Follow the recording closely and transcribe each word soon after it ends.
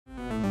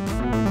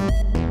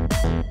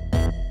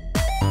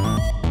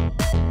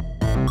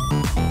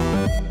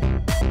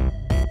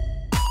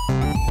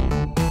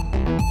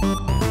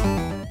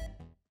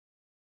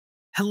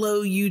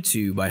Hello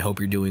YouTube, I hope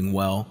you're doing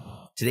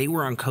well. Today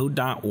we're on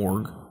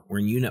code.org. We're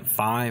in Unit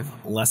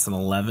 5, Lesson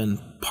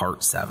 11,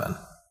 Part 7.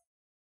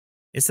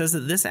 It says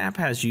that this app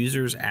has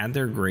users add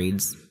their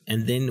grades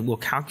and then will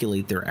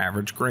calculate their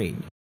average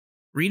grade.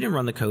 Read and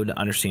run the code to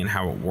understand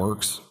how it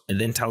works. It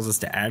then tells us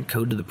to add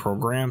code to the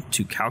program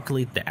to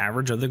calculate the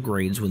average of the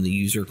grades when the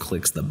user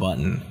clicks the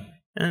button.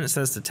 And then it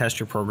says to test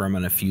your program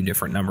on a few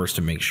different numbers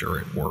to make sure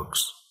it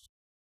works.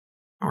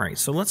 Alright,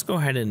 so let's go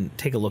ahead and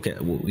take a look at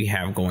what we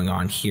have going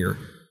on here.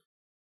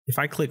 If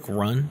I click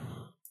run,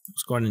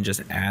 let's go ahead and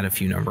just add a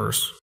few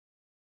numbers.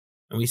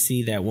 And we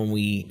see that when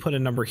we put a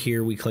number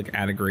here, we click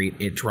add a grade,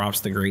 it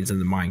drops the grades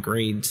into my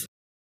grades.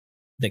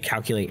 The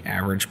calculate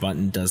average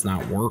button does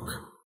not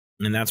work,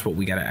 and that's what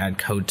we got to add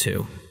code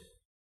to.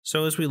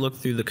 So as we look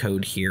through the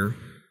code here,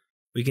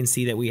 we can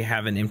see that we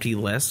have an empty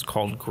list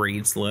called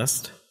grades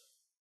list.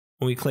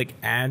 When we click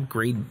add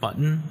grade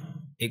button,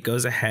 it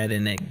goes ahead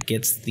and it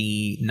gets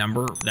the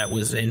number that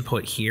was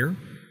input here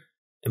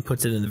and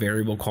puts it in the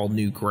variable called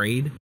new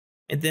grade.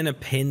 And then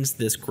appends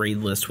this grade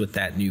list with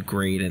that new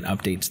grade and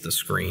updates the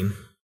screen.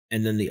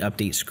 And then the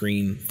update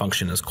screen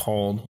function is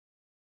called,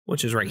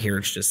 which is right here.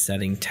 It's just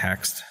setting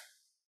text.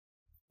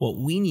 What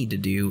we need to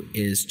do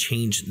is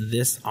change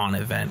this on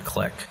event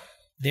click.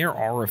 There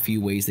are a few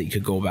ways that you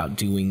could go about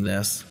doing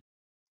this,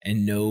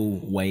 and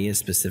no way is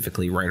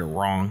specifically right or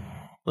wrong.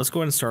 Let's go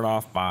ahead and start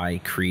off by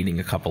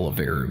creating a couple of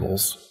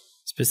variables.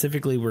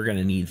 Specifically, we're going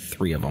to need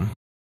 3 of them.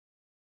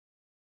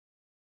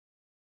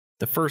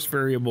 The first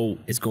variable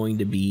is going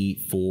to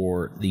be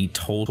for the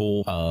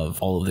total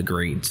of all of the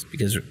grades,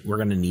 because we're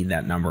going to need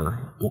that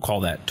number. We'll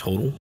call that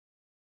total.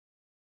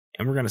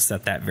 And we're going to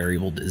set that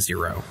variable to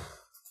 0.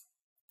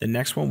 The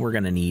next one we're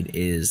going to need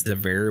is the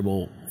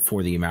variable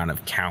for the amount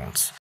of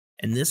counts.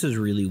 And this is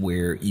really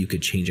where you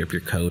could change up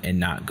your code and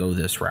not go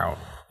this route.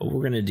 What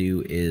we're going to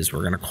do is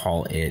we're going to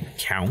call it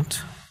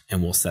count,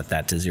 and we'll set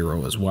that to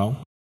 0 as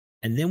well.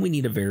 And then we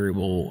need a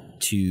variable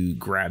to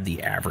grab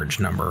the average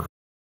number.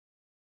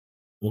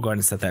 We'll go ahead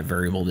and set that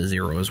variable to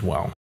 0 as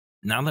well.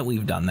 Now that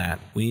we've done that,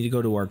 we need to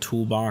go to our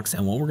toolbox,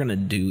 and what we're going to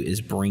do is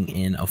bring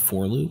in a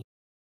for loop.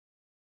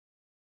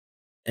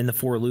 In the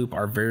for loop,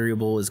 our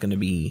variable is going to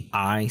be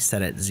I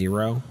set at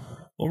 0.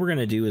 What we're going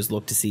to do is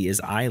look to see is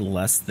I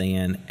less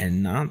than,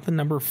 and not the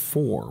number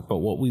 4, but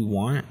what we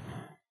want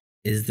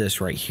is this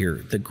right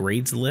here, the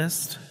grades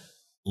list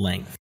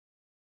length.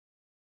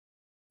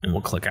 And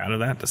we'll click out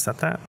of that to set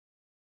that.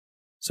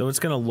 So it's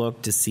going to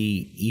look to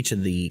see each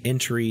of the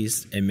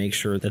entries and make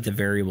sure that the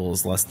variable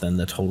is less than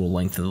the total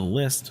length of the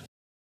list.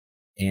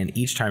 And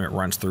each time it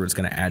runs through, it's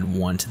going to add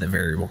 1 to the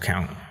variable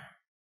count.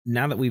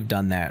 Now that we've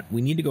done that,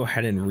 we need to go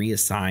ahead and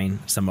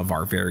reassign some of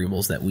our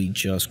variables that we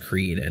just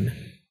created.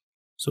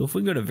 So if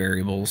we go to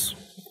variables,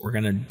 we're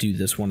going to do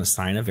this one,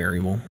 assign a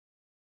variable.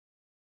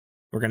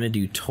 We're going to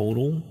do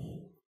total,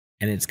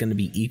 and it's going to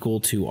be equal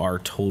to our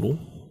total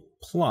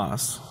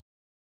plus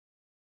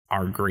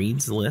our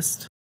grades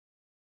list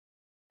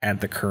at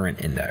the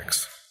current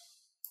index.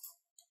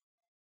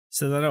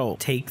 So that'll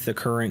take the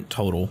current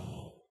total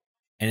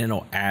and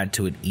it'll add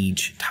to it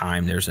each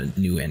time there's a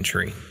new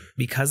entry.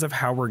 Because of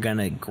how we're going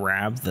to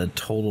grab the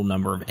total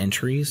number of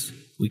entries,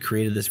 we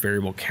created this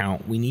variable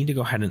count. We need to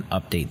go ahead and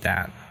update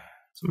that.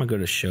 So I'm going to go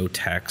to show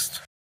text.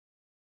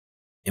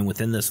 And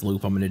within this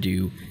loop, I'm going to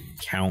do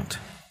count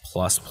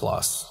plus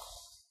plus.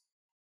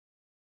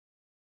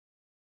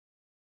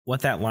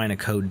 What that line of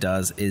code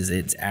does is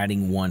it's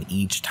adding 1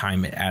 each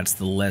time it adds to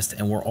the list,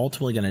 and we're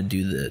ultimately going to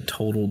do the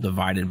total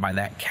divided by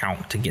that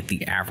count to get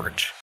the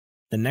average.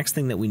 The next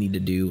thing that we need to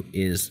do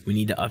is we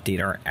need to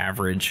update our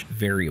average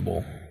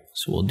variable.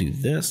 So we'll do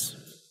this,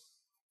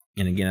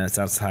 and again, it's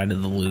outside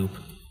of the loop.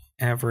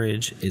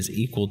 Average is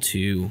equal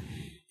to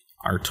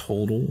our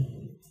total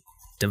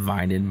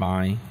divided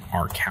by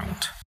our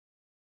count.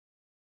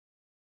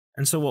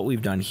 And so what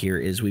we've done here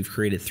is we've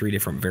created 3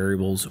 different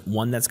variables.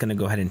 One that's going to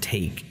go ahead and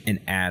take and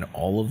add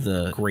all of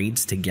the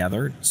grades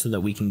together so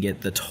that we can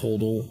get the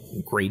total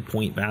grade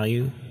point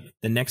value.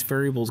 The next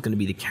variable is going to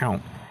be the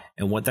count.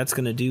 And what that's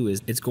going to do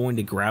is it's going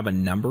to grab a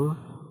number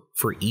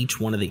for each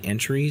one of the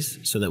entries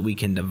so that we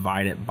can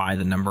divide it by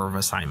the number of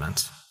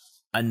assignments.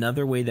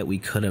 Another way that we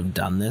could have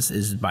done this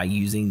is by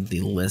using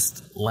the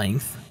list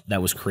length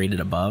that was created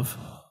above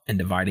and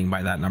dividing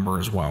by that number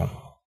as well.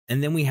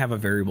 And then we have a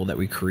variable that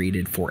we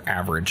created for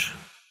average.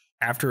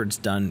 After it's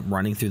done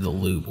running through the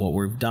loop, what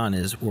we've done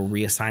is we're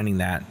reassigning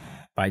that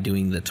by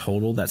doing the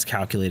total that's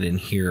calculated in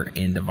here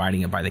and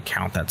dividing it by the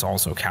count that's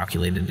also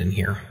calculated in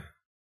here.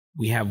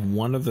 We have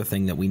one other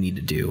thing that we need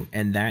to do,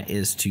 and that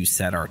is to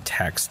set our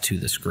text to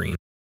the screen.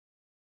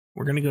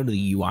 We're going to go to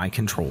the UI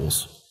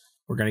controls.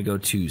 We're going to go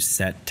to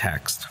set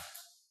text.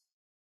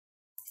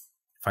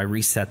 If I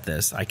reset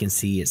this, I can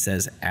see it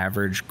says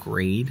average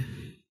grade.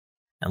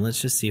 And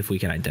let's just see if we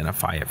can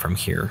identify it from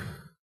here.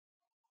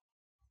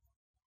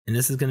 And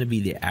this is going to be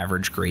the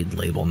average grade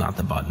label, not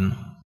the button.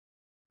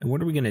 And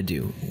what are we going to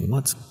do?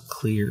 Let's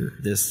clear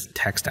this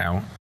text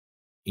out.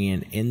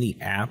 And in the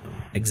app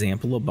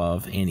example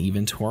above and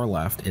even to our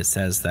left, it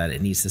says that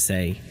it needs to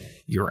say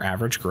your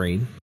average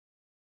grade.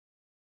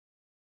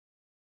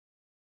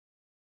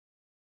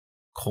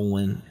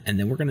 colon, and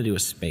then we're going to do a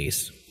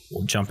space.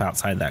 We'll jump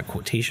outside that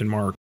quotation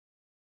mark.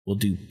 We'll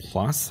do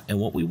plus, and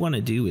what we want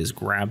to do is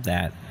grab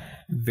that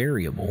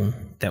variable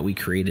that we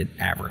created,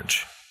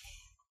 average.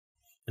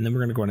 And then we're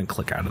going to go ahead and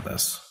click out of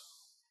this.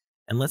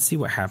 And let's see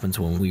what happens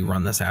when we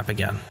run this app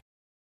again.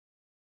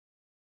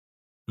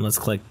 And let's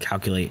click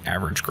calculate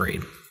average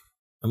grade.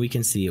 And we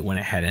can see it went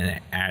ahead and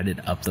it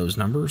added up those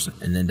numbers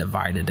and then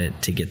divided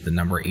it to get the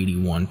number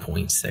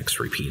 81.6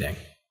 repeating.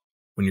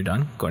 When you're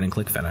done, go ahead and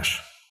click finish.